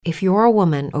If you're a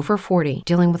woman over 40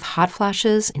 dealing with hot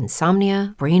flashes,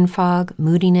 insomnia, brain fog,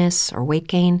 moodiness, or weight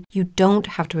gain, you don't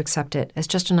have to accept it as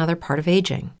just another part of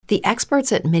aging. The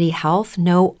experts at MIDI Health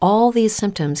know all these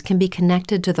symptoms can be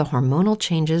connected to the hormonal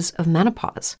changes of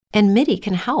menopause. And MIDI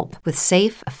can help with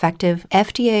safe, effective,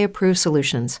 FDA-approved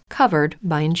solutions covered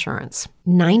by insurance.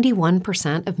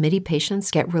 91% of MIDI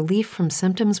patients get relief from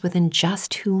symptoms within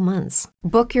just 2 months.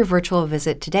 Book your virtual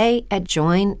visit today at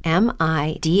joinmidi.com.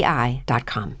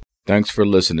 Thanks for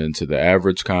listening to the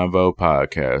Average Convo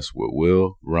podcast with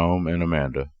Will, Rome, and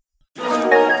Amanda.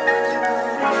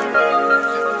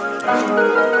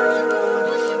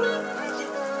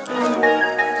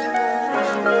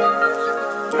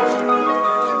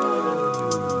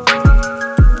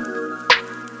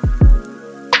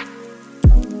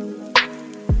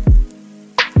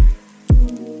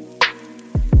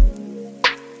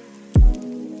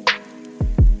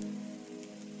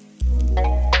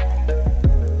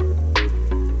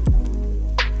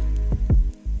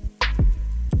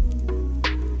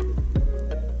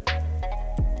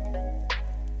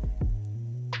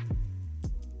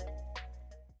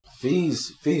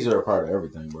 Fees are a part of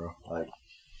everything, bro. Like,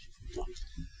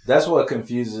 that's what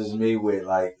confuses me with,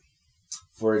 like,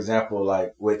 for example,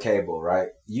 like with cable, right?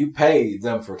 You pay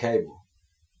them for cable,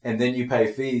 and then you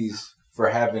pay fees for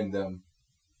having them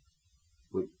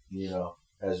with,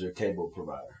 as your cable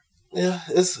provider. Yeah,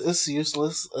 it's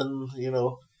useless, and I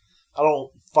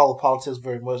don't follow politics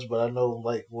very much, but I know,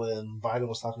 like, when Biden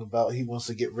was talking about he wants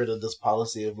to get rid of this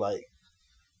policy of, like,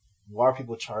 why are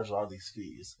people charging all these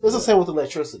fees? It's the same with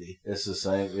electricity. It's the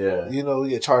same, yeah. We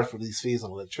get charged for these fees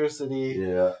on electricity.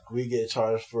 Yeah. We get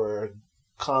charged for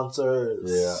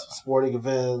concerts, sporting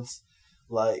events.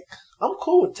 Like, I'm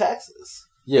cool with taxes.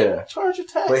 Yeah. Charge your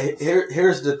taxes. But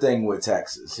here's the thing with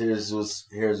taxes. Here's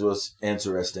what's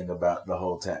interesting about the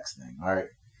whole tax thing, all right?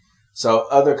 So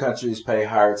other countries pay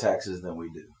higher taxes than we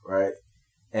do, right?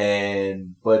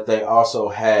 But they also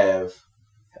have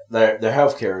their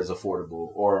healthcare is affordable,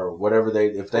 or whatever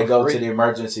if they go to the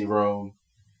emergency room,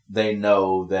 they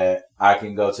know that I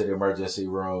can go to the emergency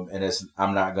room and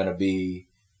I'm not going to be,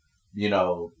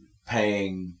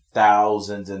 paying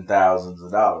thousands and thousands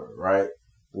of dollars, right?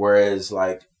 Whereas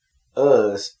like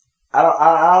us,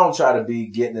 I don't try to be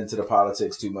getting into the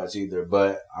politics too much either,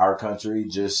 but our country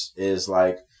just is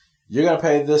like, you're going to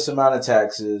pay this amount of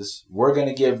taxes. We're going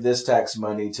to give this tax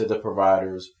money to the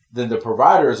providers. Then the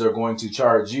providers are going to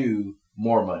charge you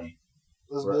more money.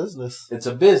 It's business. It's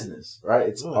a business, right?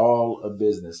 It's all a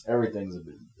business. Everything's a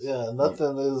business. Yeah,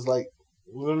 nothing is like,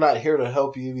 we're not here to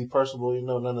help you be personable,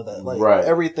 none of that. Like,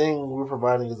 everything we're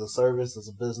providing is a service, it's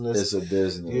a business. It's a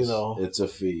business. It's a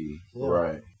fee. Yeah.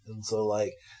 Right. And so,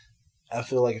 like, I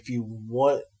feel like if you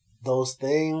want those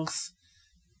things,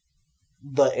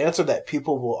 the answer that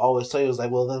people will always tell you is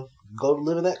like, well, then go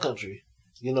live in that country.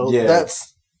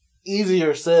 That's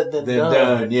easier said than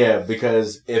done. Yeah,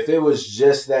 because if it was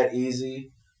just that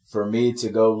easy for me to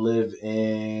go live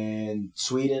in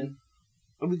Sweden,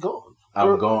 I'd be gone.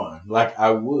 I'm gone. Like, I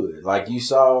would. Like, you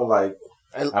saw, like,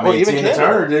 Tina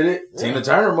Turner did it. Yeah. Tina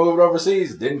Turner moved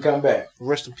overseas, didn't come back.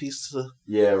 Rest in peace to...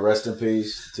 Yeah, rest in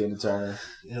peace, Tina Turner.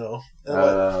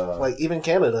 Like even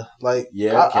Canada. Like,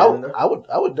 Canada. I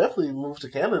would definitely move to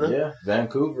Canada. Yeah,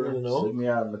 Vancouver. Stick me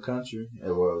out in the country.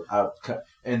 Well,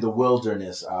 in the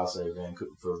wilderness, I'll say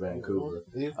Vancouver.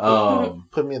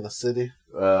 Put me in the city.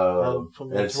 Put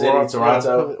me in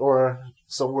Toronto. Or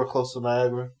somewhere close to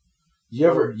Niagara.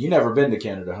 You never been to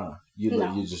Canada, huh? You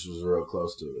just was real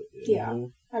close to it. Yeah.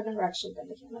 I've never actually been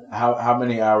to Canada. How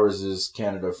many hours is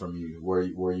Canada from you?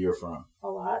 Where you're from? A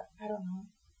lot. I don't know.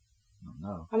 I don't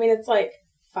know. I mean, it's like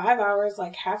 5 hours,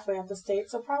 like halfway up the state.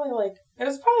 So it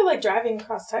was probably like driving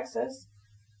across Texas.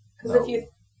 Because I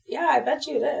bet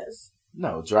you it is.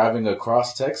 No, driving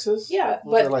across Texas? Yeah,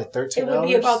 but like 13 it would hours?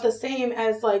 be about the same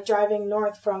as like driving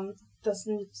north from the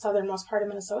southernmost part of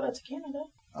Minnesota to Canada.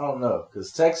 I don't know,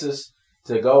 because Texas,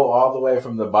 to go all the way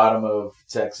from the bottom of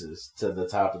Texas to the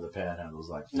top of the Panhandle is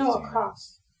like 15 No,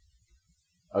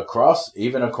 across.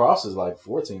 Even across is like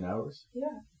 14 hours.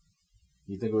 Yeah.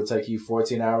 You think it would take you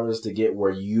 14 hours to get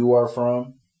where you are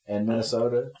from in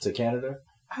Minnesota to Canada?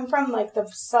 I'm from like the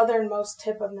southernmost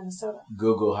tip of Minnesota.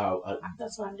 Google how.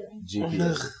 That's what I'm doing.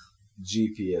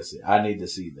 GPS it. I need to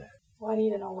see that. Well, I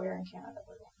need to know where in Canada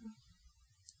we're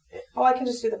going. Oh, I can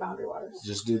just do the boundary waters.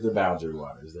 Just do the boundary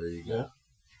waters. There you go. Yeah.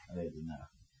 I need to know.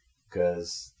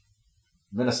 Because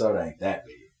Minnesota ain't that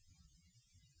big.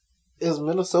 Is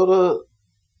Minnesota...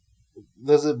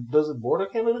 Does it border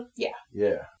Canada? Yeah.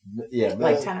 Yeah. Yeah.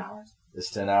 Like 10 hours. It's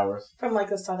 10 hours? From like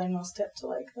the southernmost tip to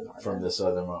like the northern. From the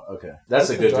southernmost, okay. That's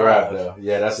a good drive though.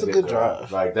 Yeah, that's a good drive.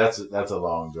 Like that's a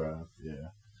long drive. Yeah.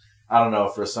 I don't know,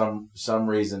 for some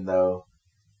reason though,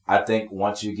 I think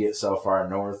once you get so far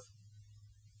north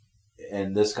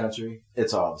in this country,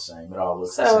 it's all the same. It all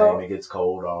looks the same. It gets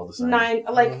cold all the same.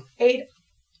 8,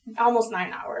 almost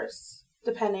 9 hours,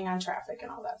 depending on traffic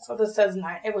and all that. So this says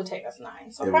 9. It would take us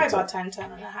 9. So probably about 10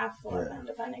 and a half, 11,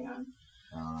 depending on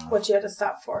what you had to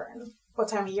stop for and what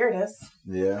time of year it is.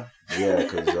 Yeah,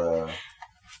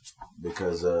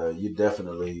 because you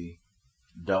definitely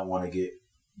don't want to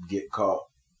get caught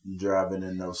driving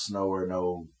in no snow or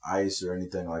no ice or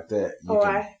anything like that.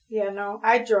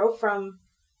 I drove from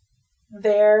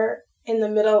there in the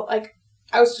middle. Like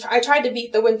I tried to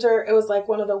beat the winter. It was like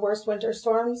one of the worst winter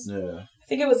storms. Yeah, I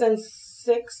think it was in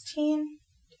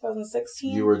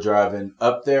 2016. You were driving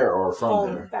up there or from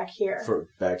home, there? back here.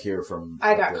 Back here from.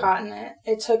 I got caught in it.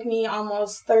 It took me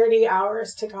almost 30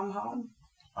 hours to come home.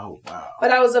 Oh wow!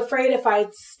 But I was afraid if I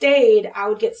stayed, I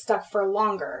would get stuck for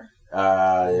longer.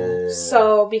 Yeah.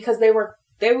 So because they would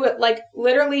like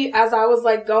literally as I was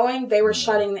like going, they were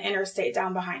shutting the interstate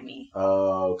down behind me.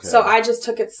 Oh, okay. So I just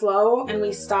took it slow and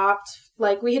we stopped.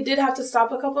 Like we did have to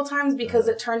stop a couple times because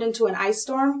it turned into an ice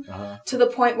storm to the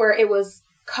point where it was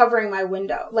covering my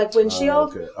window, like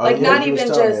windshield. Not even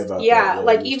just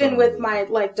like even with my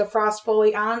like defrost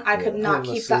fully on, I could not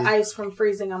keep the ice from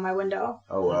freezing on my window.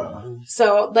 Oh wow.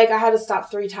 So like I had to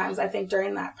stop 3 times I think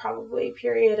during that probably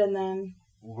period, and then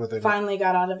finally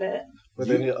got out of it. Were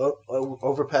there any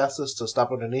overpasses to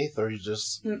stop underneath, or you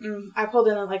just... I pulled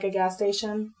in at like a gas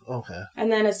station. Okay.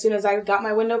 And then as soon as I got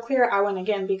my window clear, I went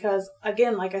again because,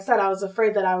 again, like I said, I was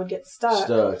afraid that I would get stuck.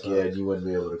 And you wouldn't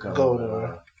be able to come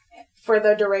over. For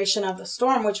the duration of the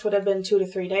storm, which would have been 2 to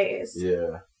 3 days.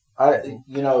 Yeah.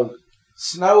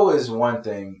 Snow is one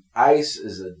thing. Ice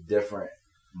is a different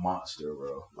monster,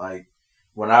 bro. Like,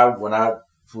 when I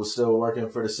was still working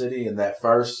for the city and that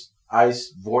first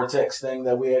ice vortex thing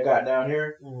that we had got down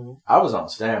here, I was on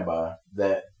standby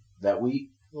that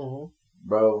week.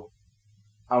 Bro,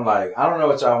 I'm like, I don't know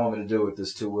what y'all want me to do with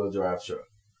this 2-wheel drive truck.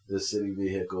 This city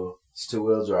vehicle. It's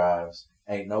 2-wheel drives.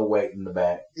 Ain't no weight in the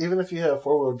back. Even if you have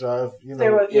 4-wheel drive, it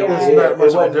wasn't not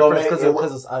much of a difference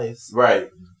because it's ice. Right.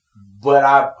 But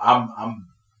I'm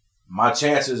my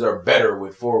chances are better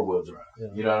with 4-wheel drive. Yeah.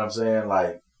 You know what I'm saying?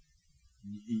 Like,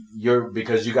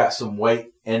 because you got some weight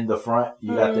in the front,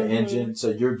 you got the engine, so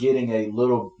you're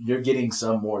getting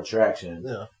some more traction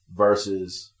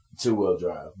versus 2-wheel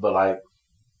drive. But like,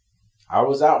 I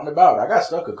was out and about. I got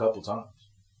stuck a couple times.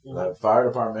 Like, fire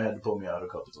department had to pull me out a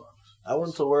couple times. I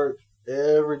went to work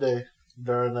every day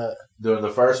during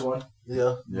the first one.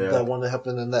 Yeah. That one that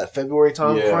happened in that February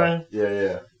time frame.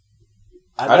 Yeah.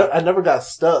 I never got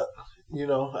stuck.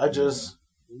 I just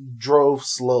drove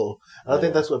slow. And I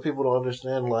think that's what people don't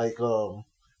understand. Like,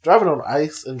 driving on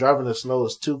ice and driving in snow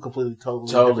is two completely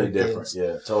totally different things.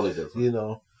 Yeah, totally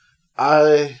different.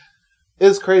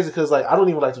 It's crazy because like I don't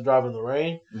even like to drive in the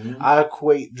rain. I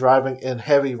equate driving in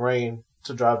heavy rain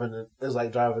to driving is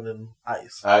like driving in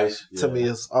ice. To me,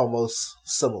 is almost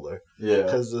similar. Yeah,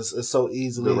 because it's so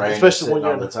easily, especially when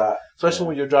you're on the top, especially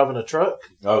when you're driving a truck.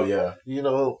 Oh yeah,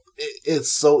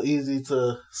 it's so easy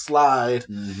to slide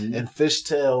and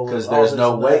fishtail because there's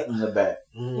no weight in the back.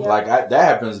 Like that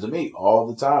happens to me all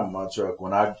the time in my truck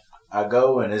when I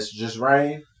go and it's just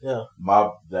rain. Yeah,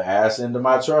 the ass end of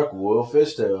my truck will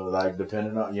fishtail, like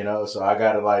depending on so I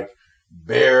gotta like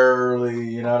barely,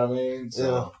 you know what I mean?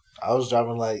 So. Yeah. I was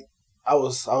driving like I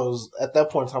was at that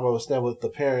point in time I was staying with the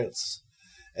parents,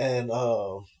 and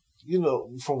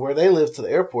from where they live to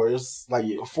the airport it's like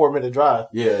a 4-minute drive.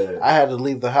 Yeah, I had to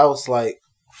leave the house like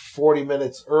 40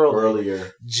 minutes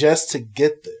earlier just to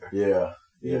get there.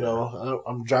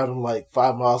 I'm driving like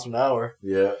 5 miles an hour.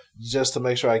 Yeah, just to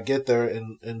make sure I get there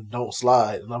and don't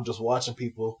slide. And I'm just watching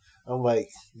people. I'm like,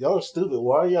 y'all are stupid.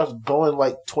 Why are y'all going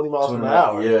like 20 miles an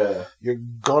hour? Yeah, you're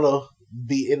gonna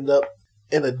end up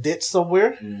in a ditch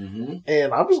somewhere,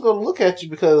 and I'm just gonna look at you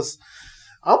because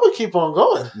I'm gonna keep on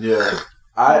going. Yeah,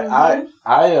 I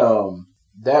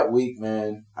that week,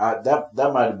 man, that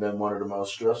might have been one of the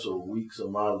most stressful weeks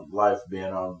of my life,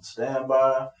 being on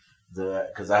standby.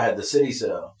 Because I had the city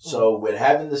cell, so with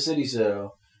having the city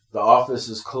cell, the office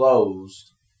is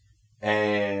closed,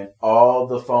 and all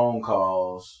the phone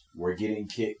calls were getting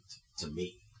kicked to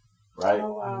me. Right,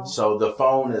 oh, wow. So the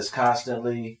phone is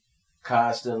constantly.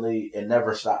 It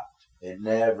never stopped. And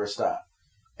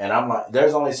I'm like,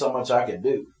 there's only so much I can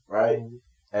do, right?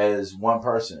 As one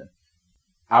person.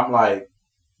 I'm like,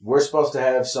 we're supposed to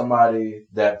have somebody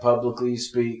that publicly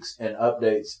speaks and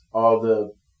updates all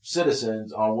the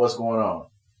citizens on what's going on.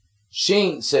 She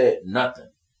ain't said nothing.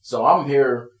 So I'm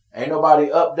here, ain't nobody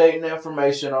updating the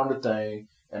information on the thing,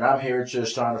 and I'm here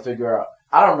just trying to figure out.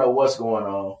 I don't know what's going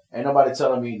on. Ain't nobody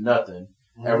telling me nothing.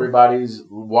 Mm-hmm. Everybody's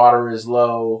water is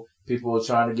low. People are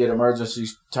trying to get emergency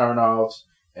turnoffs.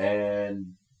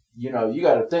 And, you know, you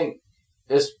got to think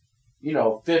it's, you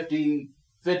know,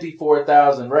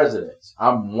 54,000 residents.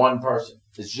 I'm one person.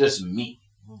 It's just me.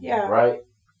 Yeah. Right?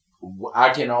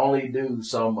 I can only do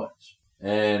so much.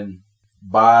 And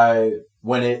by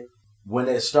when it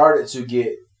started to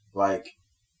get like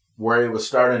where it was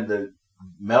starting to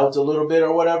melt a little bit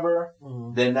or whatever,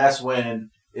 then that's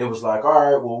when it was like, all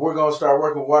right, well, we're going to start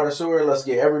working with water and sewer. Let's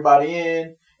get everybody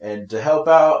in and to help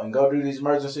out and go do these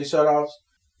emergency shutoffs.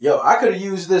 Yo, I could have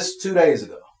used this 2 days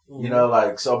ago. You know,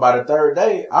 like, so by the third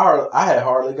day, I had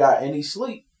hardly got any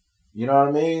sleep. You know what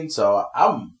I mean? So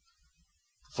I'm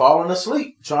falling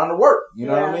asleep trying to work. You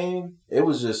know what I mean? It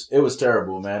was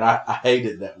terrible, man. I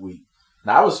hated that week.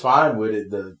 Now, I was fine with it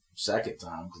the second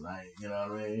time because you know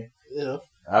what I mean? Yeah.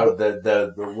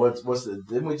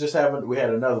 Didn't we just we had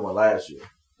another one last year?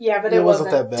 Yeah, but it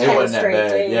wasn't that bad. It wasn't that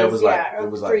bad. Days. Yeah,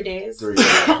 it was like 3 days. 3 days.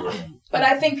 Yeah. But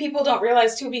I think people don't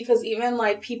realize too, because even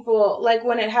like people, like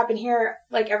when it happened here,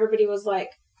 like everybody was like,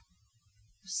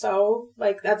 so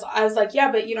like I was like,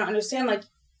 yeah, but you don't understand. Like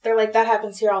they're like, that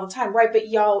happens here all the time, right? But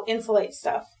y'all insulate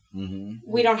stuff. Mm-hmm.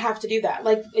 We don't have to do that.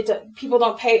 Like people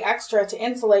don't pay extra to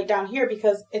insulate down here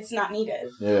because it's not needed.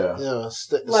 Yeah. Yeah.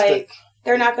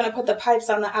 They're not going to put the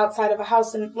pipes on the outside of a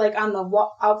house and like on the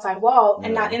outside wall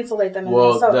and not insulate them in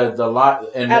Minnesota. Well, the line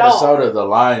in Minnesota, the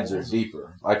lines are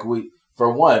deeper. Like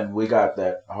for one, we got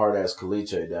that hard ass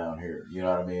caliche down here. You know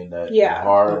what I mean? That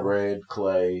hard red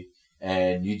clay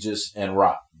and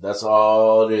rock. That's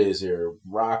all it is here.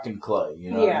 Rock and clay.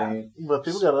 You know what I mean? But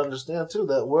people got to understand too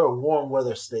that we're a warm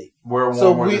weather state. We're a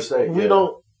warm weather state. We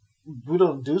don't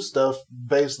do stuff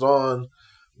based on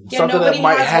something that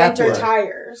might happen. Winter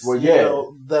tires. Well, yeah, you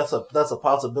know, that's a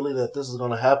possibility that this is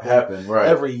going to happen right.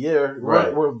 every year,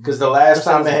 right? Because the last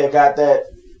time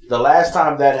the last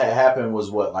time that had happened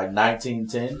was what, like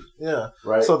 1910? Yeah,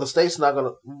 right. So the state's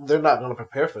they're not gonna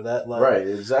prepare for that, like, right?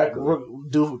 Exactly.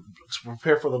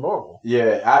 Prepare for the normal.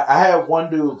 Yeah, I had one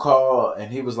dude call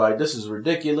and he was like, "This is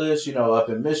ridiculous." You know, up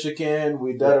in Michigan,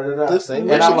 we This ain't and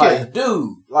Michigan. I'm like,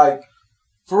 dude, like.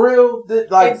 For real,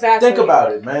 like think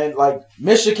about it, man. Like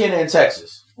Michigan and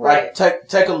Texas, right?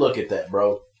 Take a look at that,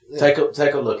 bro. Yeah.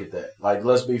 Take a look at that. Like,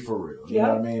 let's be for real. You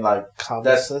know what I mean? Like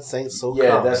common sense ain't so.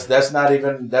 Yeah, common. that's not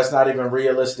even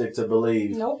realistic to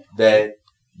believe that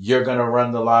you're gonna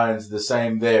run the lines the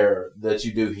same there that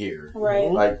you do here,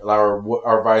 right? Like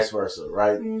or vice versa,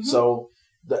 right? Mm-hmm. So,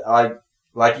 like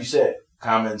you said,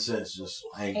 common sense just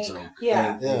ain't so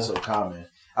common.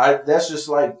 That's just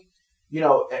like. You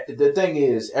know, the thing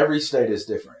is, every state is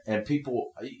different. And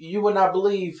people, you would not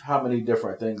believe how many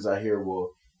different things I hear.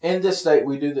 Well, in this state,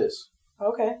 we do this.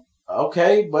 Okay,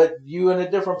 but you in a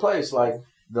different place. Like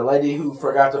the lady who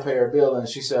forgot to pay her bill, and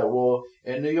she said, well,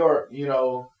 in New York, you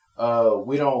know,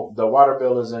 the water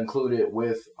bill is included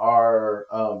with our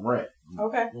rent.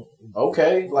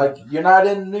 Okay, like you're not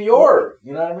in New York.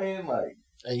 You know what I mean? Like.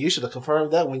 And you should have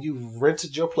confirmed that when you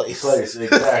rented your place.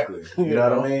 Exactly. You know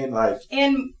what I mean? Like,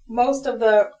 and most of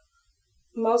the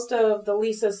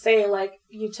leases say like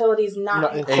utilities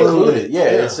not included. Yeah,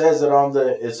 it says it on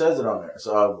there.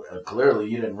 So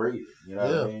clearly you didn't read it. You know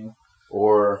what I mean?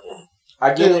 Or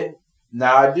I get it.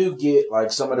 Now I do get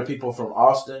like some of the people from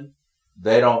Austin.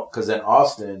 They don't, because in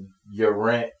Austin your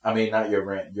water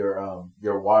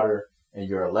and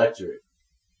your electric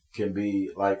can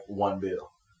be like one bill,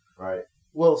 right?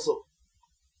 Well, so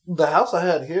the house I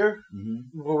had here,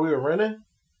 where we were renting,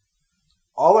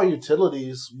 all our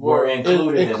utilities were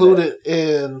included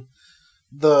in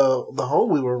the home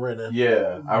we were renting.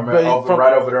 Yeah, I remember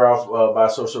right over there off by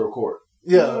Social Court.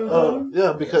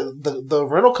 Yeah, because the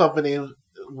rental company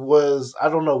was, I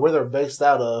don't know where they're based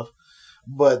out of,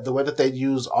 but the way that they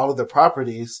use all of their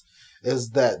properties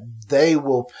is that they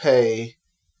will pay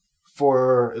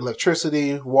for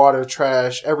electricity, water,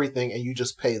 trash, everything, and you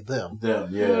just pay them.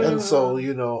 And so,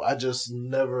 you know, I just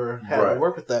never had to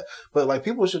work with that. But like,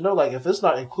 people should know, like, if it's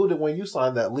not included when you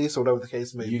sign that lease or whatever the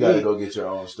case may be, you got to go get your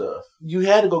own stuff. You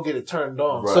had to go get it turned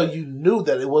on, so you knew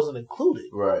that it wasn't included.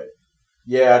 Right.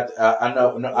 Yeah, I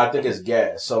know. No, I think it's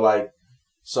gas. So like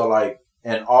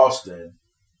in Austin,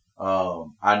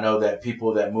 I know that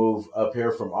people that move up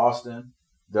here from Austin,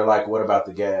 they're like, what about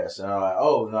the gas? And I'm like,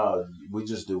 oh, no, we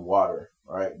just do water,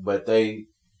 right? But I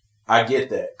get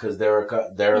that because they're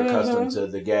accustomed to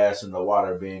the gas and the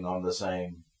water being on the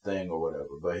same thing or whatever.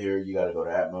 But here you got to go to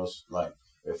Atmos. Like,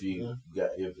 If you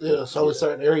it's only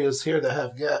certain areas here that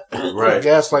have gas, right?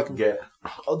 Gas, like the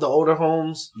older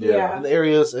homes, yeah, in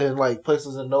areas and like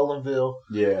places in Nolanville,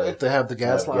 like they have the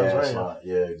gas lines, right?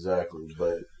 Yeah, exactly.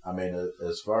 But I mean,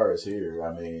 as far as here,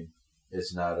 I mean,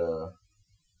 it's not a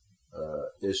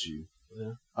issue.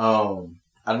 Yeah.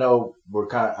 I know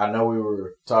we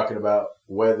were talking about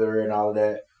weather and all of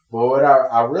that, but what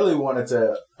I really wanted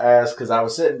to ask, because I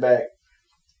was sitting back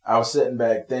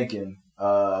thinking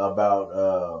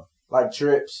about like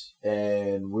trips,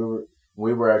 and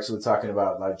we were actually talking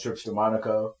about like trips to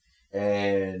Monaco,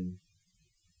 and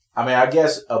I mean, I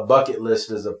guess a bucket list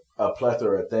is a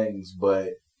plethora of things, but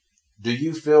do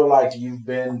you feel like you've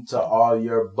been to all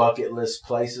your bucket list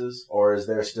places, or is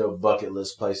there still bucket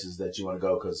list places that you want to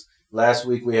go? Because last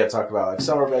week we had talked about like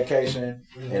summer vacation,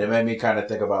 and it made me kind of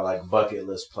think about like bucket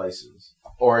list places.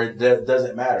 Or does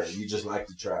it matter? You just like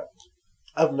to travel.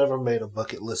 I've never made a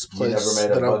bucket list place. You never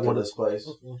made a bucket list place?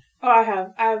 Oh, I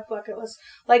have. I have bucket list.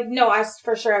 Like, no, I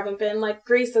for sure haven't been. Like,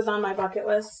 Greece is on my bucket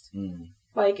list. Mm.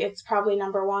 Like, it's probably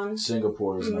number one.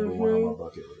 Singapore is number one on my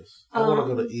bucket list. I want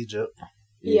to go to Egypt.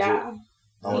 Yeah.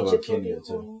 I want to go to Kenya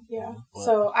too. Yeah.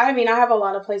 So, I mean, I have a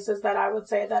lot of places that I would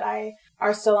say that I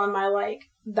are still on my, like,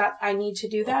 that I need to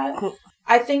do that.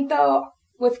 I think, though,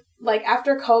 with, like,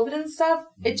 after COVID and stuff,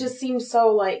 it just seems so,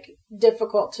 like,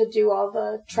 difficult to do all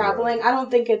the traveling. Right. I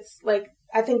don't think it's, like,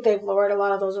 I think they've lowered a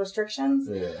lot of those restrictions.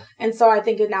 Yeah. And so I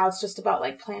think now it's just about,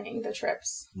 like, planning the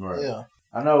trips. Right. Yeah.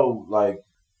 I know, like,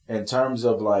 in terms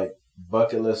of, like,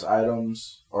 bucket list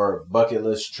items or bucket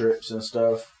list trips and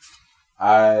stuff,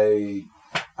 I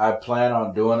plan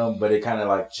on doing them, but it kind of,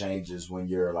 like, changes when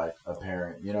you're, like, a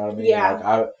parent. You know what I mean? Yeah.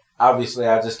 Like, obviously,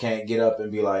 I just can't get up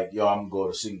and be like, yo, I'm going to go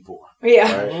to Singapore.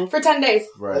 Yeah. Right? For 10 days.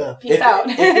 Right. Yeah. Peace out.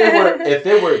 if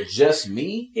it were just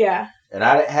me, yeah, and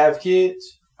I didn't have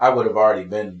kids, I would have already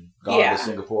been gone to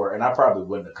Singapore, and I probably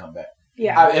wouldn't have come back.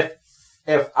 Yeah.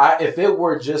 If it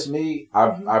were just me,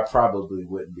 I probably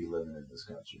wouldn't be living in this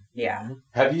country. Yeah.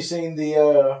 Have you seen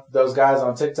those guys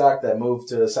on TikTok that moved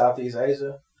to Southeast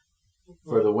Asia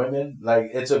for the women?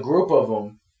 Like, it's a group of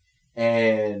them,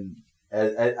 and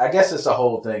I guess it's a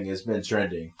whole thing. It's been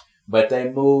trending, but they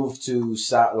moved to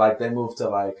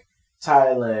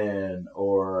Thailand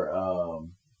or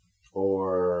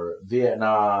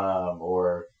Vietnam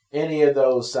or any of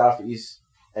those Southeast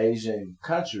Asian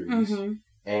countries,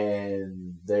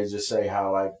 and they just say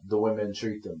how like the women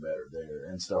treat them better there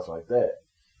and stuff like that.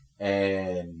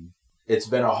 And it's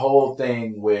been a whole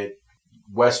thing with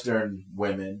Western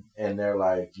women, and they're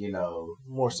like, you know,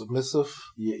 more submissive.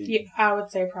 Yeah, I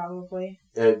would say probably.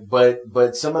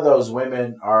 But some of those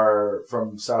women are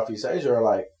from Southeast Asia are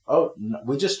like, oh, no,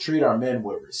 we just treat our men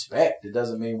with respect. It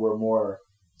doesn't mean we're more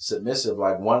submissive.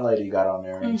 Like one lady got on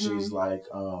there and she's like,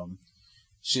 I'm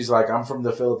from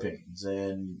the Philippines,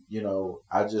 and you know,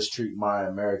 I just treat my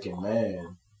American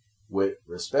man with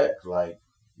respect. Like,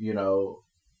 you know,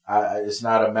 it's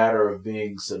not a matter of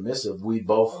being submissive. We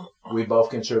both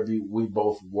contribute. We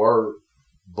both work,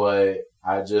 but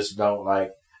I just don't I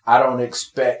don't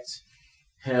expect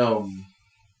him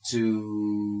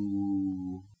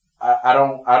to. I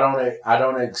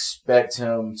don't expect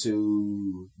him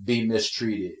to be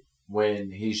mistreated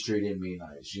when he's treating me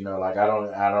nice. You know, like I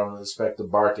don't expect to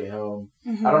bark at him.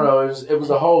 I don't know. It was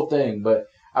a whole thing, but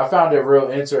I found it real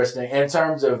interesting in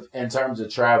terms of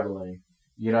traveling.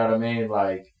 You know what I mean?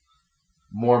 Like,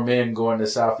 more men going to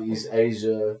Southeast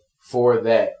Asia for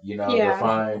that, you know, to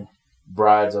find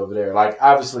brides over there. Like,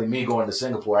 obviously, me going to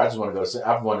Singapore, I've wanted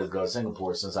to go to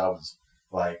Singapore since I was,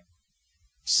 like,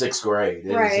 6th grade.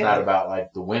 It's not about, like,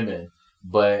 the women.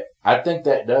 But I think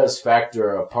that does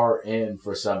factor a part in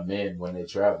for some men when they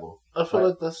travel. I feel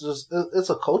like that's just,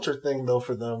 it's a culture thing, though,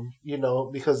 for them, you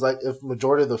know, because, like, if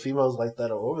majority of the females like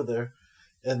that are over there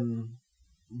and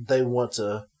they want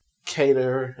to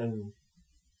cater and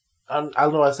I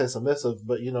know I say submissive,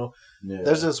 but you know,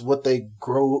 that's just what they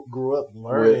grew up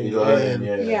learning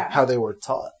and how they were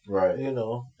taught, right? You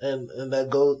know, and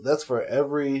that's for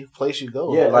every place you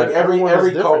go. Yeah, like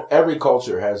every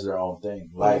culture has their own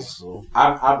thing. Like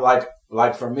I'm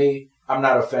like for me, I'm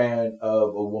not a fan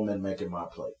of a woman making my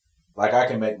plate. Like I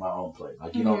can make my own plate.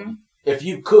 Like you know, if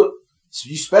you cook,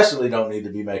 you especially don't need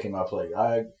to be making my plate.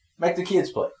 I make the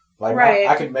kids' plate. Like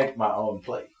I can make my own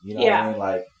plate. You know what I mean?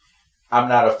 Like. I'm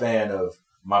not a fan of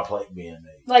my plate being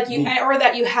made. Like you, or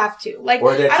that you have to. Like,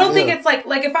 I don't think it's like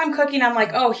if I'm cooking, I'm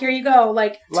like, oh, here you go.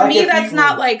 Like, to me, that's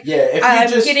not like,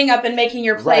 just, getting up and making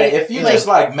your plate. Right. If you just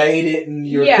like made it and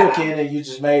you're cooking and you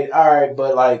just made it, all right.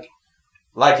 But like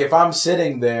if I'm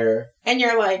sitting there. And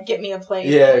you're like, get me a plate.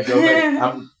 Yeah, go make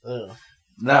I'm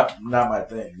not my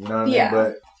thing. You know what I mean?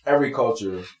 But every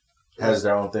culture has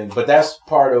their own thing. But that's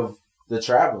part of the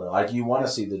traveling. Like, you want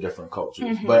to see the different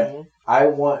cultures. But I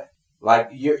want, like,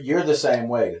 you're the same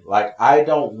way. Like, I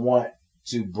don't want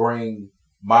to bring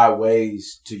my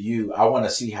ways to you. I want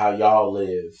to see how y'all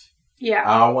live. Yeah.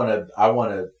 I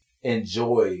want to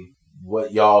enjoy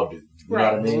what y'all do. You know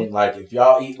what I mean? Like, if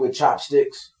y'all eat with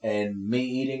chopsticks and me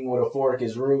eating with a fork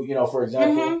is rude, you know, for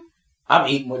example, I'm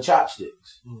eating with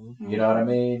chopsticks. You know what I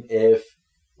mean? If,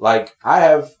 like, I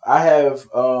have,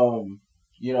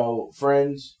 you know,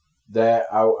 friends that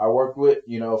I work with,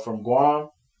 you know, from Guam.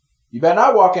 You better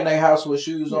not walk in their house with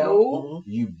shoes on.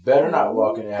 You better not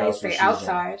walk in their house with shoes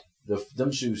outside. On.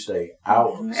 Them shoes stay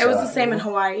outside. It was the same in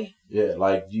Hawaii. Yeah,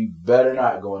 like, you better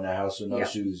not go in the house with no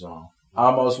shoes on. I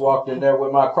almost walked in there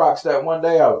with my Crocs that one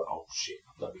day. I was, oh shit,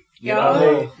 you know what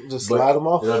I mean? Just slide them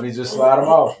off. Let me just slide them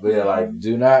off. But yeah, like,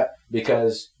 do not,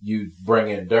 because you bring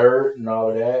in dirt and all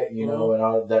of that, you know, and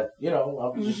all of that, you know,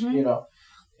 I'm just, you know,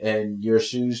 and your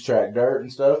shoes track dirt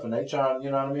and stuff, and they trying, you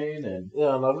know what I mean? And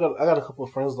yeah, and I got a couple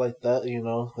of friends like that, you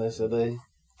know. They said they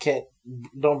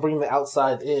don't bring the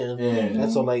outside in,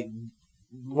 and so, like,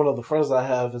 one of the friends I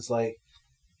have is like,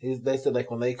 they said,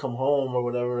 like, when they come home or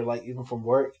whatever, like, even from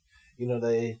work, you know,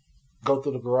 they go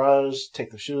through the garage, take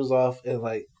their shoes off, and,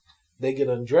 like, they get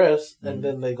undressed, and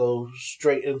then they go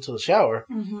straight into the shower,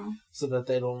 so that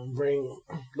they don't bring,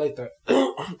 like, the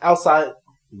outside,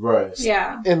 right?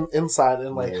 Yeah, inside,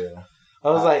 and, like, I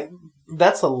was like,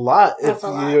 that's a lot if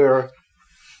you're.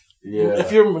 Yeah.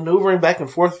 If you're maneuvering back and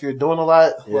forth, if you're doing a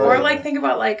lot. Yeah. Or, like, think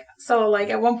about, like, so, like,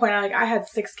 at one point, I had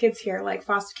 6 kids here, like,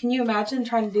 foster. Can you imagine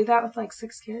trying to do that with, like,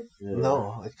 6 kids? Yeah.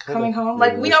 No. Coming home?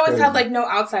 Like, we always had, like, no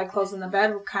outside clothes in the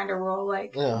bed kind of rule.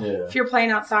 Like, if you're playing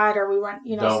outside or we went,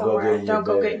 you know, somewhere, don't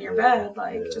go get in your bed.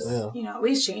 Like, just, you know, at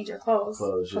least change your clothes.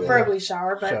 Preferably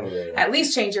shower, but at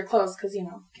least change your clothes because, you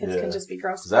know, kids can just be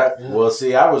gross. Well,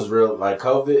 see, I was real, like,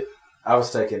 COVID, I was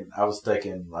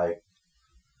taking, like,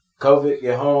 COVID,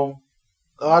 get home.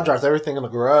 Oh, I dropped everything in the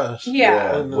garage.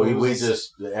 Yeah. We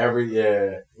just, and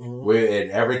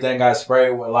everything got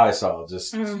sprayed with Lysol.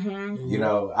 Just, you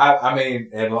know, I mean,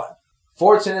 and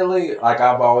fortunately, like,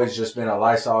 I've always just been a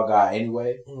Lysol guy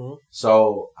anyway.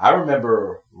 So I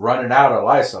remember running out of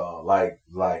Lysol, like,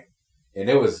 and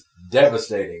it was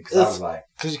devastating because I was like,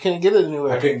 because you couldn't get it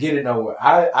anywhere. I couldn't get it nowhere.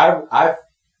 I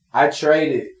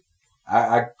traded.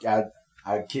 I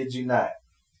kid you not.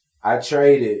 I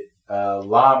traded a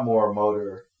lawnmower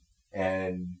motor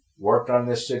and worked on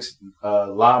this chick's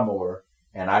lawnmower,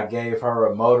 and I gave her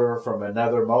a motor from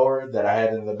another mower that I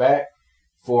had in the back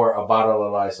for a bottle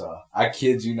of Lysol. I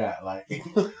kid you not. Like,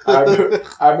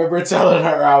 I remember telling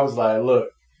her, I was like, look,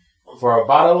 for a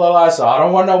bottle of Lysol, I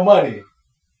don't want no money,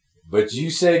 but you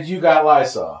said you got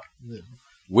Lysol.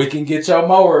 We can get your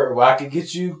mower. I can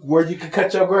get you where you can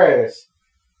cut your grass.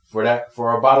 For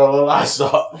a bottle of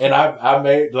Lysol. And I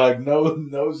made, like,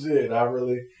 no shit. I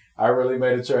really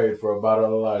made a trade for a bottle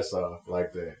of Lysol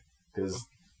like that. Because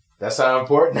that's how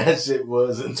important that shit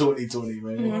was in 2020,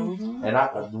 man.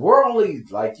 And we're only,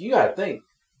 like, you gotta think,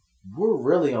 we're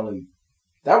really only,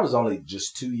 that was only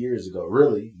just 2 years ago,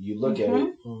 really. You look at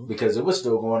it, because it was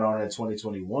still going on in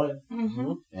 2021.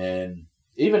 And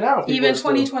even now, even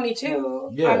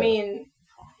 2022, I mean,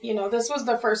 you know, this was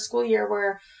the first school year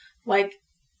where, like,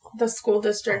 the school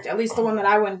district, at least the one that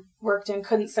I worked in,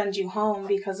 couldn't send you home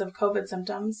because of COVID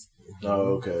symptoms.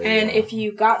 Oh, okay. And if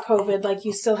you got COVID, like,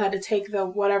 you still had to take the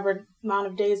whatever amount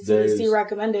of days CDC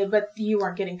recommended, but you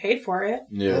weren't getting paid for it.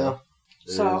 Yeah.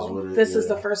 So this is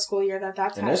the first school year that's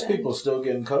happened. And there's people still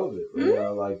getting COVID, you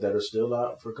know, like, that are still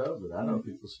out for COVID. I know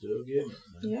people still getting it.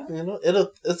 Man. Yeah. You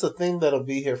know, it's a thing that'll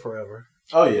be here forever.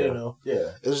 Oh, yeah. You know?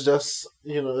 Yeah. It's just,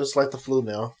 you know, it's like the flu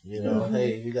now. You know,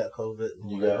 hey, you got COVID.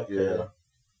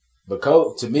 But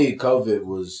to me, COVID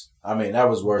was, I mean, that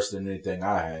was worse than anything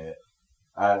I had.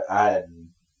 I had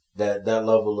that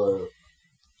level of...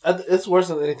 It's worse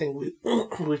than anything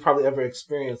we've probably ever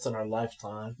experienced in our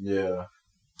lifetime. Yeah.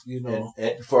 You know.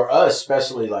 And for us,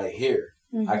 especially, like, here,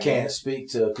 I can't speak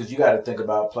to... Because you got to think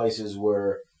about places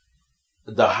where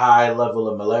the high level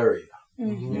of malaria.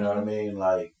 You know what I mean?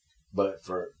 Like, but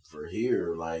for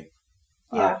here, like,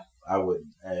 I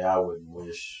wouldn't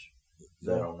wish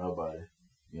that on nobody.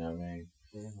 You know what I mean?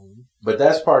 But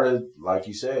that's part of, like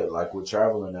you said, like, with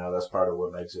traveling now, that's part of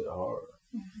what makes it hard.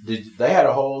 They had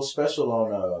a whole special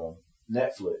on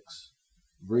Netflix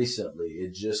recently.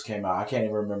 It just came out. I can't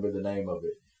even remember the name of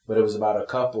it, but it was about a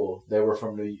couple. They were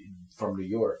from New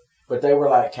York, but they were,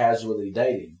 like, casually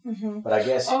dating. But I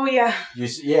guess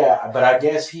but I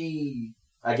guess he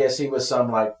was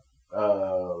some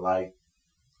like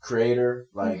creator.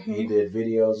 Like he did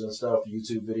videos and stuff,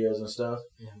 YouTube videos and stuff.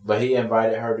 But he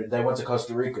invited her they went to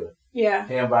Costa Rica. Yeah.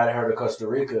 He invited her to Costa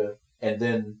Rica, and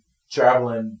then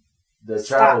travel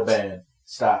ban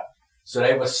stopped. So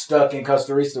they were stuck in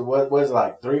Costa Rica. What was it,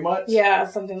 like 3 months? Yeah,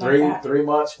 something like that. 3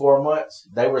 months, 4 months.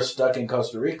 They were stuck in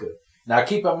Costa Rica. Now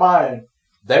keep in mind,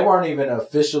 they weren't even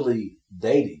officially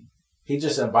dating. He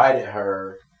just invited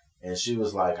her, and she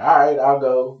was like, all right, I'll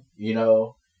go,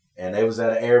 and they was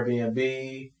at an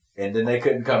Airbnb, and then they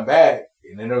couldn't come back.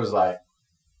 And then it was like,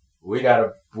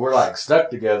 we're like stuck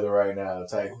together right now.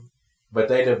 But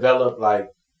they developed like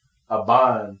a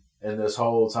bond in this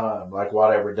whole time. Like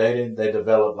while they were dating, they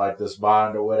developed like this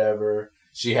bond or whatever.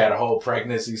 She had a whole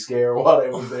pregnancy scare while they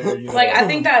were there. Like I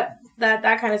think that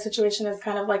kind of situation is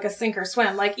kind of like a sink or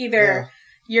swim. Like either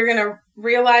you're going to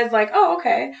realize like, oh,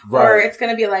 okay. Right. Or it's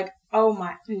going to be like, oh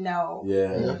my, no.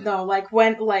 Yeah. No, like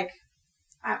when, like,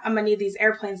 I'm going to need these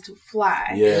airplanes to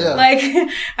fly. Yeah. Like,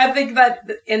 I think that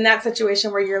in that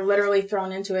situation where you're literally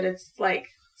thrown into it, it's like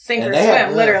sink or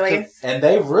swim, literally. And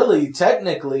they really,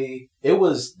 technically,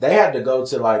 they had to go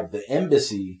to like the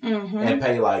embassy and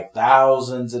pay like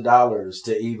thousands of dollars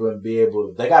to even be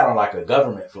able, they got on like a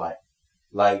government flight.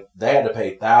 Like they had to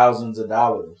pay thousands of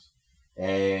dollars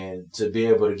and to be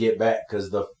able to get back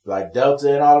because the like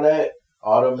Delta and all that,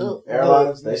 all them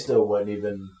airlines, they still wasn't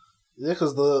even. Yeah,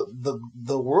 because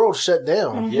the world shut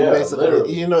down. Yeah, basically.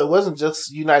 Literally. It wasn't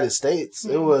just United States.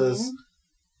 It was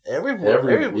everywhere.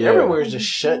 Everywhere just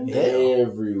shut down.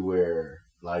 Everywhere,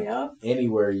 like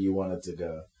anywhere you wanted to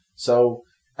go. So,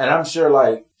 and I'm sure,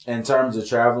 like in terms of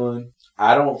traveling,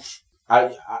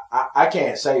 I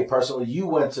can't say personally. You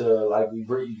went to like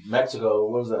Mexico.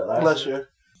 What was that last year?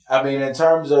 I mean, in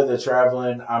terms of the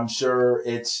traveling, I'm sure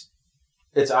it's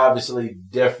obviously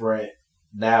different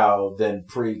now than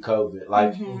pre-COVID.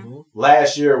 Like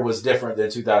last year was different than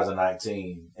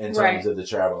 2019 in terms of the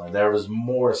traveling. There was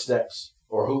more steps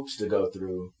or hoops to go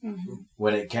through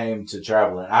when it came to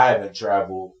traveling. I haven't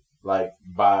traveled like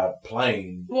by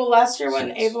plane. Well, last year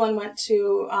when Evelyn went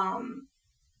to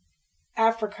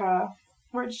Africa,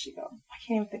 where did she go? I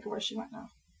can't even think of where she went now.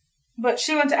 But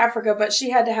she went to Africa, but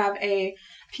she had to have a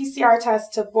PCR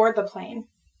test to board the plane.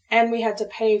 And we had to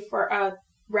pay for a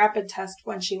rapid test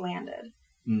when she landed.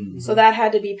 So that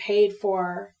had to be paid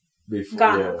for to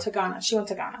Ghana. She went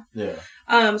to Ghana.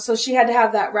 Yeah. So she had to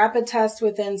have that rapid test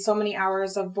within so many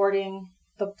hours of boarding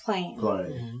the plane.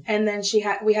 And then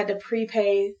we had to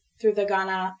prepay through the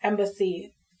Ghana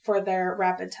embassy for their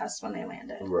rapid test when they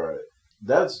landed. Right.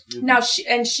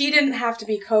 She didn't have to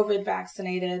be COVID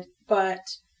vaccinated, but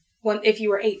if you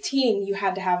were 18, you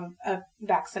had to have a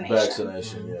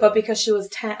vaccination. Yeah. But because she was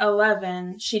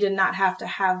 11, she did not have to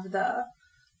have the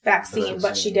vaccine,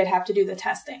 but she did have to do the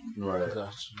testing. Right.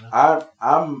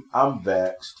 I'm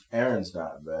vaxxed. Aaron's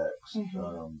not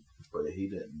vaxxed, but he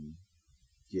didn't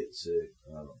get sick.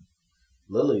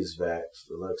 Lily's vaxxed.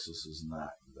 Alexis is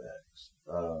not vaxxed.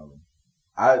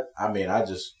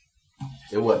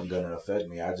 It wasn't going to affect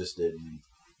me. I just didn't.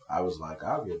 I was like,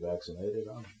 I'll get vaccinated.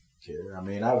 I don't care. I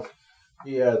mean, I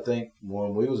think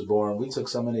when we was born, we took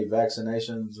so many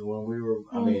vaccinations when we were,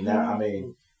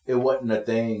 it wasn't a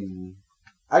thing.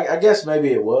 I guess maybe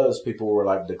it was. People were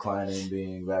like declining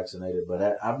being vaccinated,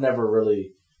 but I've never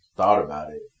really thought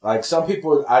about it. Like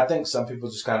I think some people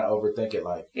just kind of overthink it.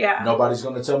 Like, nobody's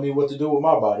going to tell me what to do with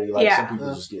my body. Like some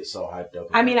people just get so hyped up.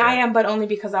 I mean, I am, but only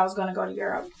because I was going to go to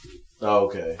Europe. Oh,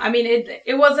 okay. I mean,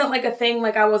 it wasn't like a thing,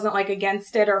 like I wasn't like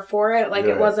against it or for it. Like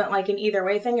it wasn't like an either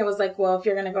way thing. It was like, well, if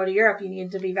you're going to go to Europe, you need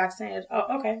to be vaccinated.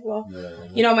 Oh, okay. Well,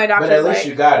 my doctor's but at least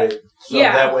you got it. So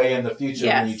that way in the future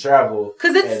when you travel.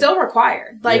 Because it's still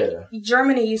required. Like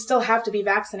Germany, you still have to be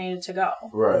vaccinated to go.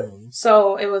 Right.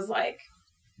 So it was like.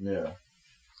 Yeah.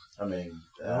 I mean.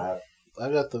 I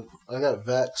got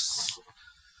vax.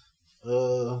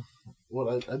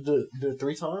 I did it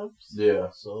 3 times. Yeah.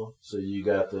 So you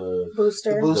got the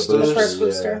booster, the first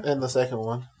booster, and the second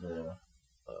one. Yeah.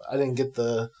 I didn't get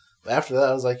after that.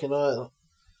 I was like, you know what?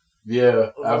 Yeah,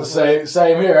 I was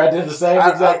same here. I did the same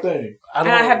exact thing. I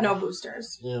have no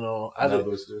boosters. No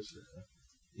boosters.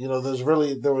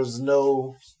 There was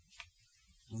no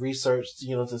research,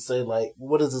 to say like,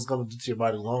 what is this going to do to your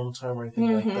body long term or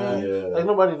anything like that. Yeah. Like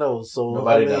nobody knows. So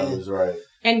nobody knows, right?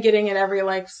 And getting it every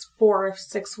like 4 or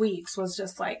 6 weeks was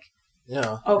just like,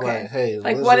 okay, like, hey,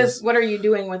 like what are you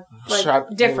doing with like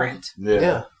different?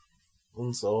 Yeah.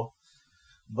 And so,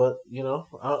 but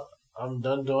I'm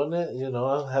done doing it.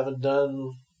 I haven't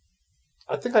done.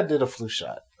 I think I did a flu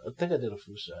shot.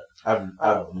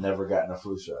 I've never gotten a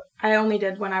flu shot. I only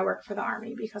did when I worked for the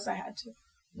Army because I had to.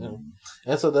 Yeah.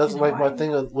 And so that's like my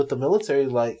thing with the military.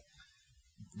 Like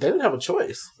they didn't have a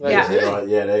choice. Like, yeah,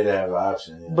 they didn't have an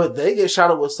option. Yeah. But they get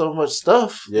shot up with so much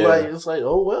stuff. Yeah. Like it's like,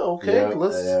 oh well, okay,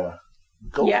 let's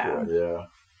go for it. Yeah.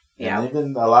 Yeah. And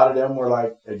even a lot of them were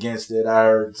like against it. I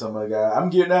heard some of the guys,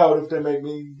 I'm getting out if they make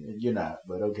me. You're not,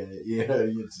 but okay. Yeah,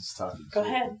 you're just talking. Go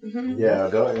ahead. Mm-hmm. Yeah,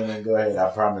 go ahead.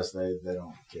 I promise they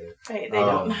don't care. They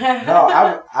don't.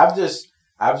 No,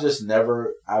 I've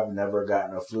never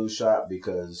gotten a flu shot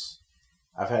because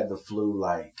I've had the flu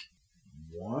like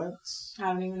once. I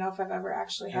don't even know if I've ever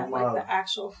actually had like the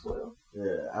actual flu.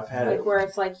 Yeah, I've had like it where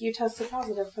it's like you tested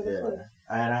positive for the flu.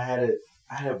 And I had it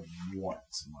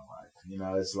once in my life. You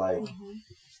know, it's like,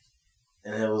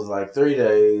 and it was like 3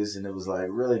 days, and it was like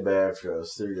really bad for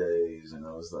those 3 days, and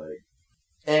I was like,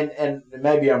 and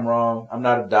maybe I'm wrong. I'm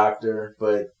not a doctor,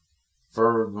 but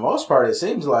for the most part, it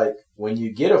seems like when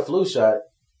you get a flu shot,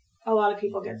 a lot of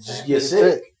people get sick. Get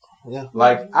sick. Yeah.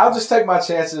 Like I'll just take my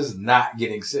chances not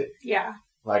getting sick. Yeah.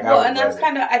 Like and that's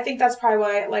kind of, I think that's probably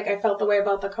why like I felt the way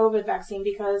about the COVID vaccine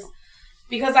because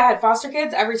I had foster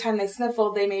kids. Every time they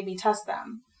sniffled, they made me test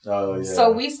them. Oh yeah.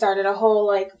 So we started a whole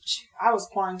like I was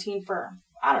quarantined for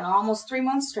I don't know almost 3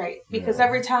 months straight because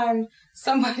every time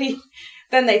somebody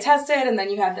then they tested and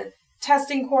then you had the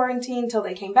testing quarantine till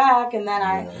they came back and then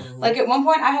I like at one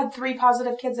point I had 3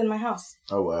 positive kids in my house.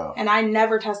 Oh wow. And I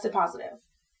never tested positive.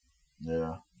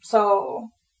 Yeah. So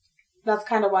that's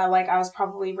kind of why like I was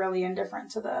probably really indifferent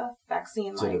to the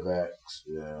vaccine. To the vax,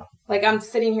 yeah. Like I'm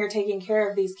sitting here taking care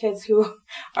of these kids who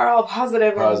are all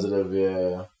positive.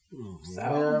 Yeah. So.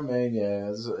 Yeah, I mean,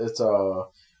 it's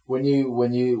when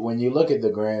you look at the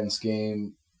grand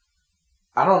scheme,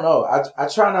 I don't know. I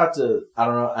try not to. I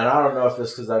don't know, and I don't know if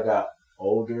it's because I got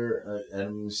older. And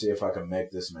let me see if I can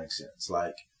make this make sense.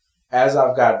 Like as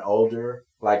I've gotten older,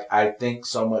 like I think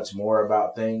so much more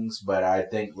about things, but I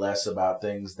think less about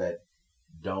things that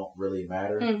don't really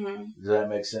matter. Mm-hmm. Does that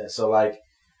make sense? So like.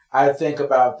 I think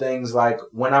about things like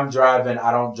when I'm driving,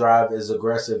 I don't drive as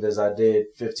aggressive as I did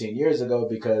 15 years ago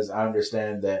because I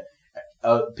understand that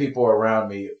people around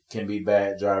me can be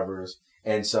bad drivers.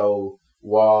 And so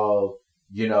while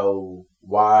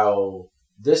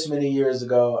this many years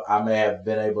ago, I may have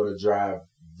been able to drive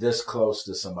this close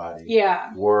to somebody.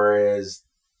 Yeah. Whereas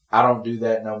I don't do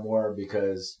that no more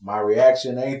because my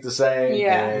reaction ain't the same.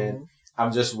 Yeah. And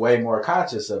I'm just way more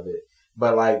conscious of it.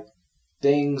 But like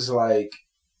things like,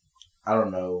 I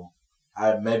don't know.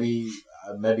 Maybe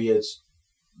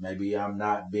I'm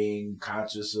not being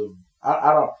conscious of.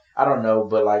 I don't know.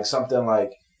 But like something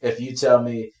like if you tell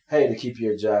me, hey, to keep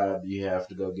your job, you have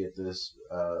to go get this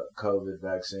COVID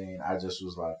vaccine. I just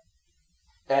was like,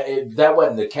 that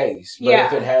wasn't the case. But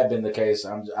if it had been the case,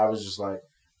 I was just like,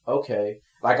 okay.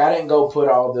 Like I didn't go put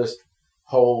all this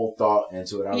whole thought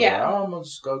into it. I was like, oh, I'm gonna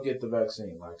just go get the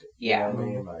vaccine. Like, you know what I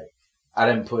mean? Like. I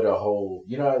didn't put a whole,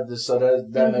 so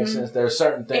that makes sense. There are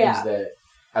certain things that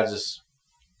I just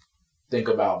think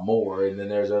about more, and then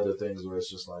there's other things where it's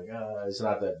just like, it's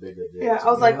not that big a deal. Yeah, I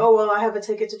was like, oh, well, I have a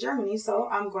ticket to Germany, so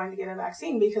I'm going to get a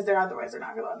vaccine because otherwise they're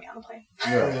not going to let me on the plane.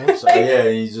 Yeah, so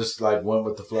you just like went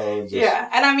with the flow. And just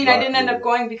and I mean, I didn't end up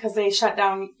going because they shut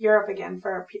down Europe again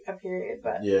for a period,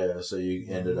 but. Yeah, so you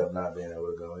ended up not being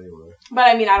able to go anywhere. But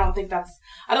I mean, I don't think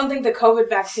the COVID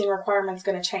vaccine requirement's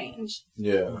going to change.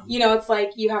 Yeah. It's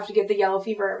like you have to get the yellow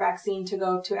fever vaccine to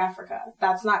go to Africa.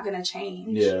 That's not going to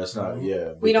change. Yeah, that's not,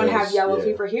 we don't have yellow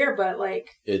fever here, but like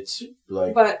it's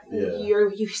like,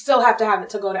 you still have to have it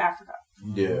to go to Africa.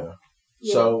 Yeah.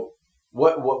 So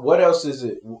what else is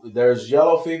it? There's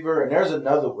yellow fever, and there's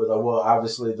another. Well,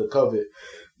 obviously the COVID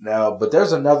now, but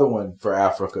there's another one for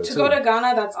Africa to go to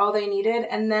Ghana. That's all they needed,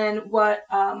 and then what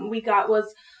we got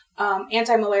was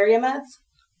anti-malaria meds.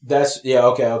 That's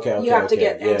okay. You have to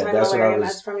get anti-malaria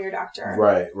meds from your doctor.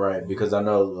 Right. Because I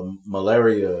know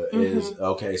malaria is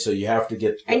okay. So you have to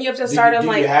get, and you have to start on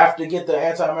you have to get the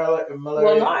anti-malaria?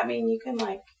 Well, no, I mean you can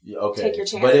take your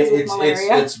chances but with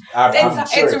malaria.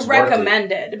 It's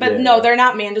recommended, but no, they're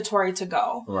not mandatory to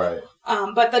go. Right.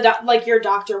 But your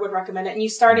doctor would recommend it, and you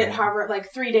start it however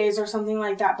 3 days or something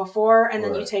like that before, and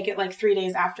then you take it 3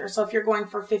 days after. So if you're going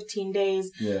for 15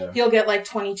 days, you'll get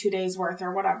 22 days worth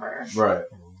or whatever. Right.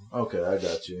 Okay, I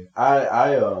got you.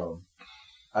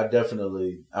 I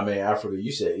definitely. I mean, Africa.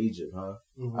 You said Egypt, huh?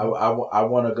 Mm-hmm. I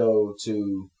want to go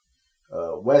to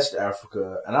West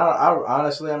Africa, and I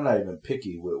honestly, I'm not even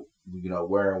picky with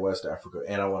where in West Africa,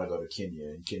 and I want to go to Kenya,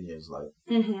 and Kenya is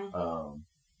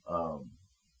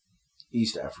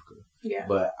East Africa. Yeah.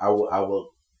 But I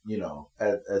will.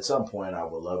 At some point, I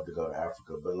would love to go to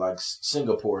Africa, but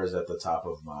Singapore is at the top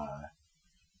of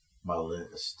my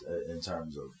list in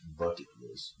terms of bucket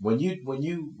list. When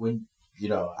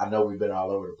I know we've been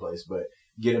all over the place, but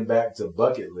getting back to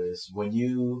bucket list,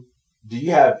 do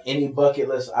you have any bucket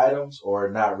list items or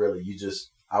not really? You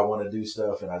just, I want to do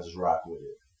stuff and I just rock with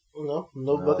it.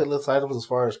 No bucket list items as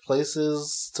far as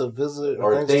places to visit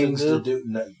or things to do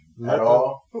at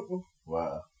all.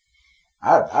 Wow.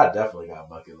 I definitely got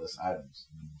bucket list items.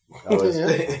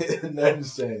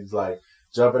 Nothing's changed. Like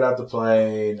jumping out the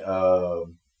plane,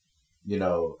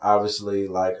 obviously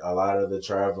like a lot of the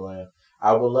traveling.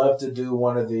 I would love to do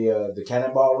one of the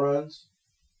cannonball runs.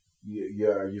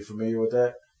 Are you familiar with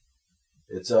that?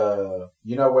 It's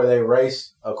where they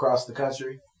race across the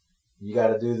country. You got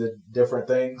to do the different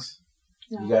things.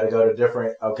 No. You got to go to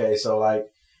different. Okay, so like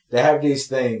they have these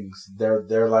things. They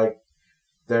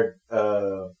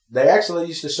actually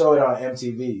used to show it on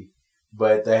MTV,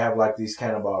 but they have like these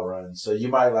cannonball runs. So you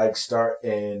might like start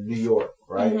in New York,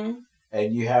 right? Mm-hmm.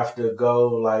 And you have to go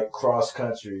like cross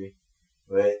country,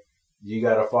 but you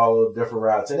got to follow different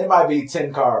routes. And it might be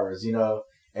 10 cars,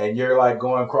 and you're like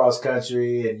going cross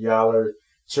country and y'all are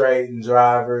trading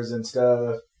drivers and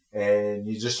stuff. And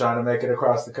you're just trying to make it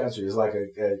across the country. It's like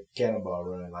a cannonball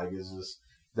run. Like it's just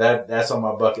that's on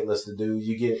my bucket list to do.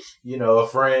 You get, a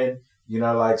friend,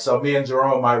 like, so me and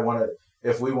Jerome might want to,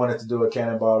 if we wanted to do a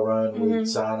cannonball run, mm-hmm. we'd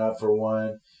sign up for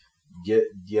one,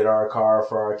 get our car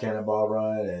for our cannonball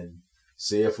run and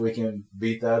see if we can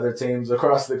beat the other teams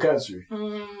across the country.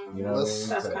 Mm-hmm.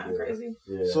 That's kind of crazy.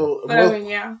 Yeah. So,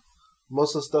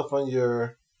 most of the stuff on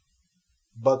your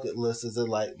bucket list, is it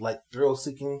like thrill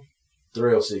seeking?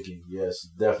 Thrill seeking, yes,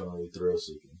 definitely thrill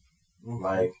seeking. Mm-hmm.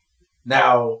 Like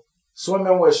now,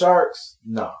 swimming with sharks,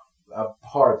 no, a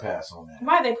hard pass on that.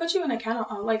 Why? They put you in a kennel,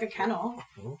 like a kennel.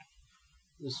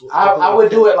 Mm-hmm. I would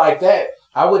do it like that.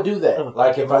 I would do that,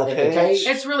 like if I in the cage.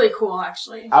 It's really cool,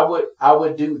 actually. I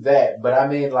would do that, but I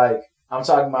mean, like I'm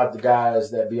talking about the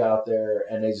guys that be out there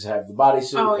and they just have the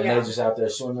bodysuit and they just out there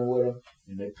swimming with them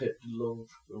and they pick the little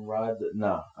ride.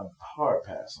 No, a hard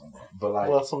pass on that. But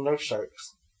like, some nurse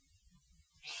sharks.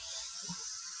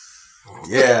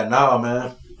 Yeah, no,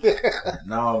 man.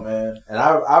 And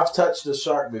I've touched a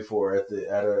shark before at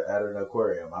an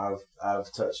aquarium.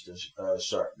 I've touched a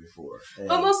shark before.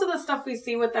 But most of the stuff we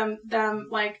see with them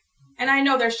like, and I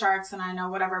know they're sharks and I know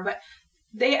whatever, but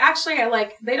they actually are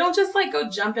like, they don't just like go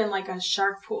jump in like a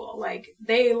shark pool. Like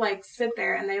they like sit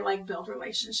there and they like build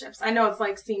relationships. I know it's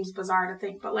like seems bizarre to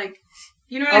think, but like,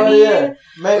 you know what I mean? Yeah.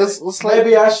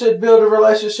 Maybe I should build a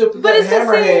relationship with that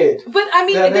hammerhead. But I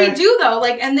mean, they do though.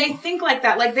 Like, and they think like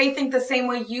that. Like they think the same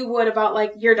way you would about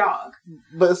like your dog.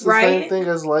 But it's the same thing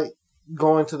as like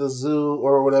going to the zoo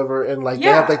or whatever, and like they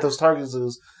have like those target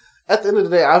zoos. At the end of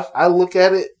the day, I look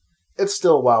at it. It's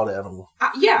still a wild animal.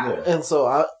 And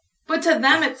so But to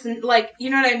them, it's like, you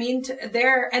know what I mean?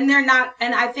 They're not,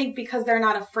 and I think because they're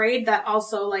not afraid, that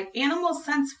also like animals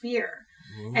sense fear.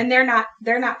 Mm-hmm. And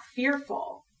they're not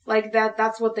fearful. Like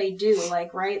that's what they do.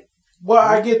 Like, right? Well,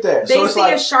 I get that. They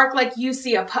see a shark like you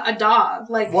see a dog.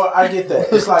 Like, well, I get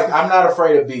that. It's like, I'm not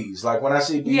afraid of bees. Like when I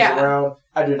see bees around,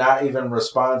 I do not even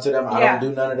respond to them. I don't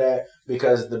do none of that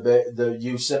because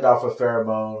you send off a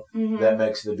pheromone that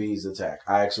makes the bees attack.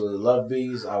 I actually love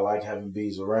bees. I like having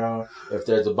bees around. If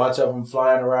there's a bunch of them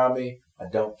flying around me, I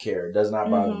don't care. It does not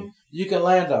bother me. You can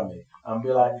land on me. I'm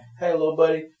be like, hey, little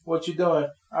buddy, what you doing?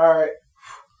 All right.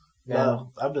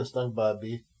 No, I've been stung by a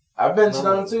bee. I've been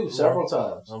stung too several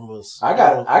times. I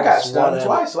got stung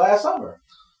twice last summer.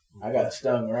 I got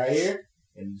stung right here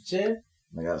in the chin.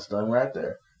 And I got stung right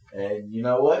there. And you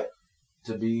know what?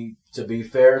 To be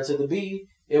fair to the bee,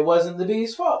 it wasn't the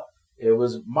bee's fault. It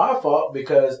was my fault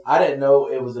because I didn't know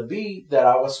it was a bee that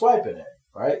I was swiping at.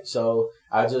 Right? So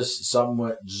something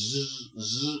went zzz,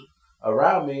 zzz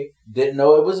around me. Didn't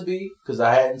know it was a bee because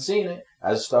I hadn't seen it.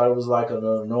 I just thought it was like an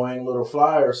annoying little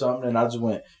fly or something, and I just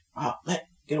went, "Oh man,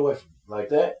 get away from me!" like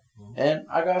that, and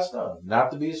I got stung.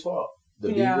 Not the bee's fault.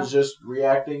 The bee was just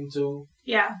reacting to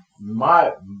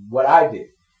what I did.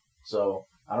 So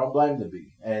I don't blame the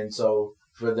bee, and so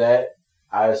for that,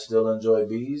 I still enjoy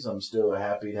bees. I'm still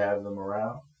happy to have them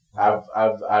around.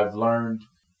 I've learned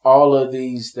all of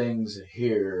these things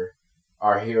here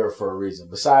are here for a reason.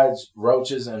 Besides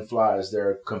roaches and flies,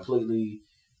 they're completely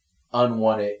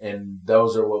unwanted, and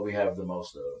those are what we have the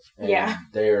most of. And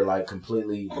they're like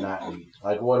completely not needed.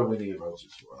 Like, what do we need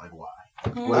roaches for? Like, why?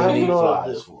 What do we need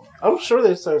flies for? I'm sure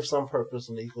they serve some purpose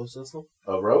in the ecosystem.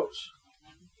 A roach?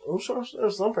 I'm sure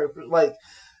there's some purpose. Like,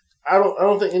 I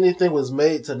don't think anything was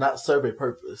made to not serve a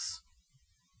purpose.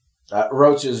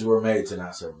 Roaches were made to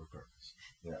not serve a purpose.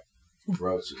 Yeah,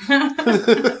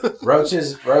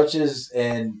 roaches,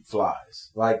 and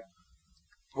flies. Like,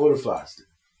 what do flies do?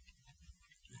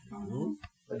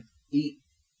 Like, eat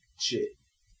shit.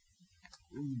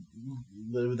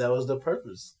 Maybe that was the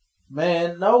purpose.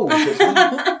 Man, no,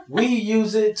 because we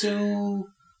use it to,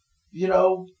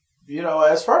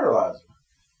 as fertilizer.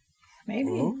 Maybe.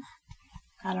 Mm-hmm.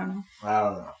 I don't know.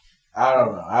 I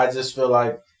don't know. I just feel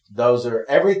like those are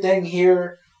everything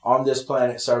here on this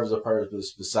planet serves a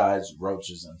purpose besides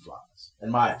roaches and flies. In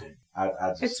my opinion,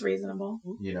 It's reasonable.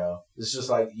 It's just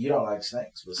like you don't like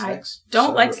snakes, but snakes. I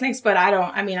don't like snakes, but I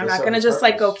don't. I mean, I'm not gonna just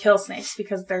like go kill snakes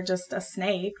because they're just a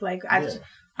snake. Like I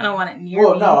don't want it near me.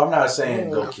 Well, no, I'm not saying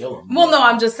go kill them. Well, no,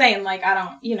 I'm just saying like I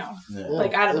don't,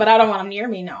 but I don't want them near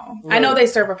me. No, I know they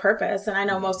serve a purpose, and I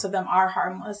know most of them are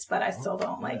harmless, but I still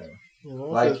don't like.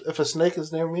 If a snake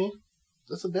is near me,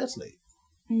 it's a dead snake.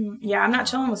 Yeah, I'm not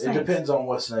chilling with snakes. It depends on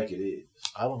what snake it is.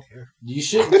 I don't care. You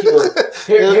shouldn't kill.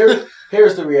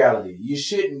 Here's the reality. You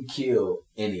shouldn't kill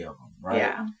any of them, right?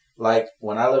 Yeah. Like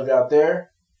when I lived out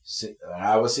there,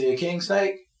 I would see a king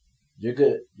snake. You're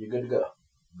good. You're good to go.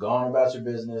 Go on about your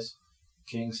business.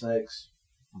 King snakes,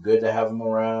 good to have them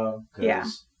around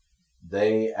because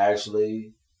they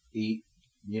actually eat,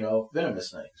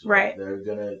 venomous snakes. Right? They're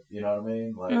gonna, you know what I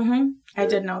mean? Like, I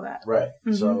did know that. Right.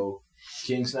 Mm-hmm. So,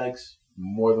 king snakes,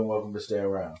 more than welcome to stay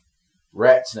around.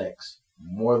 Rat snakes,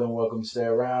 more than welcome to stay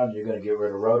around. You're gonna get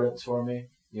rid of rodents for me.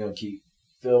 You're gonna keep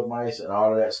field mice and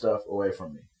all of that stuff away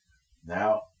from me.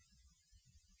 Now,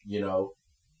 the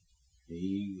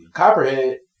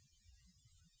copperhead.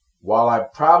 While I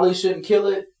probably shouldn't kill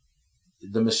it,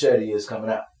 the machete is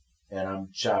coming out, and I'm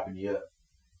chopping you up,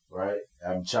 right?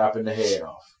 I'm chopping the head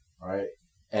off, right?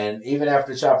 And even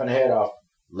after chopping the head off,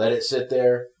 let it sit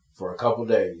there for a couple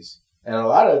days. And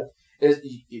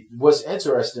what's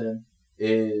interesting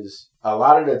is a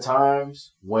lot of the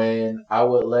times when I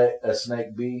would let a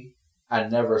snake be, I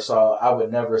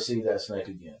would never see that snake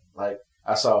again. Like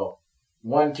I saw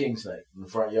one king snake in the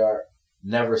front yard,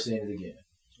 never seen it again.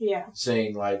 Yeah.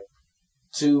 Seen like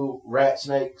 2 rat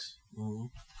snakes. Mm-hmm.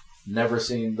 Never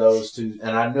seen those 2.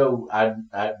 And I knew I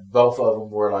both of them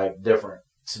were like different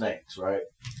snakes, right?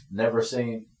 Never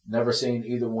seen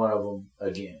either one of them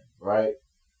again, right?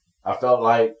 I felt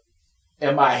like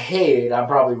in my head, I'm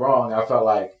probably wrong. I felt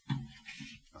like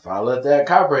if I let that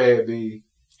copperhead be,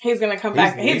 he's going to come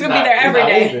back. He's going to be there every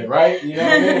day. Leaving, right? You know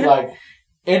what I mean? Like,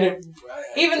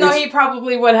 even though he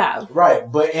probably would have.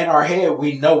 Right. But in our head,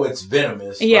 we know it's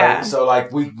venomous. Yeah. Right? So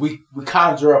like we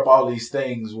conjure up all these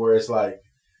things where it's like,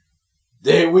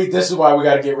 this is why we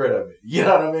got to get rid of it. You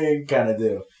know what I mean? Kind of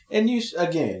deal. And you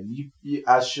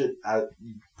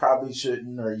probably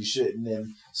shouldn't, or you shouldn't.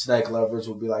 And snake lovers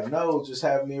will be like, no, just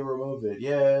have me remove it.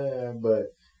 Yeah.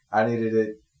 But I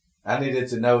needed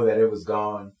to know that it was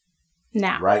gone.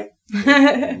 Now. Right. You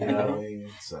know what I mean?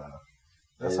 So.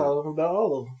 That's how I'm about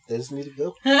all of them. They just need to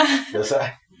go.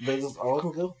 They just all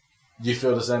can go. Do you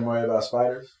feel the same way about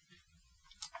spiders?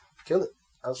 Kill it.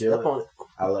 I'll step on it.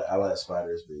 I let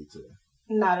spiders be too.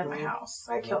 Not in my house.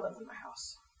 I kill them in my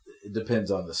house. It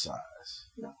depends on the size.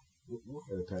 No.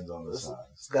 It depends on the size.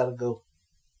 It's got to go.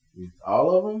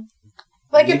 All of them?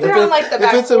 Like if they're on like the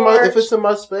back porch. If it's in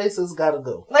my space, it's got to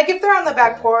go. Like if they're on the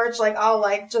back porch, like I'll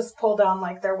like just pull down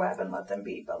like their web and let them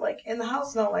be. But like in the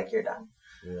house, no, like you're done.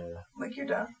 Yeah. Like you're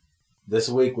done. This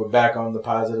week we're back on the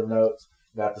positive notes.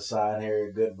 Got the sign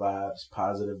here. Good vibes.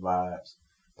 Positive vibes.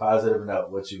 Positive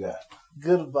note. What you got?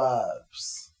 Good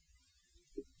vibes.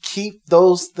 Keep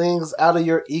those things out of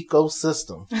your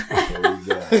ecosystem. There you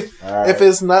go. All right. If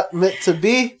it's not meant to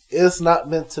be, it's not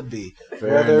meant to be.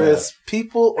 Fair Whether enough. It's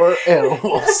people or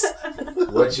animals.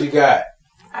 What you got?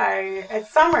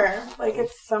 It's summer. Like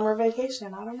it's summer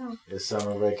vacation. I don't know. It's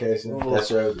summer vacation.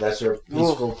 That's your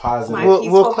peaceful positive.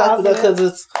 We'll clap for that because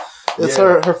it's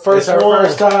her first. It's her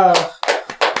first time.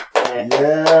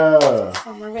 Yeah.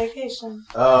 Summer vacation.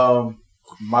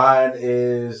 Mine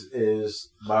is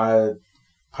my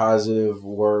positive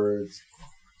words.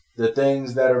 The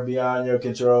things that are beyond your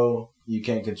control, you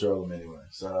can't control them anyway.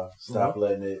 So stop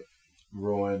letting it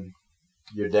ruin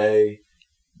your day.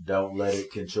 Don't let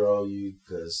it control you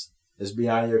because it's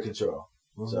beyond your control.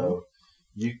 Mm-hmm. So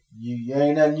you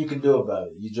ain't nothing you can do about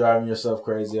it. You driving yourself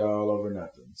crazy all over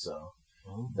nothing. So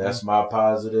that's my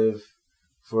positive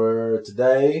for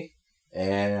today.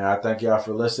 And I thank y'all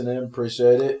for listening.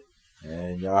 Appreciate it.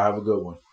 And y'all have a good one.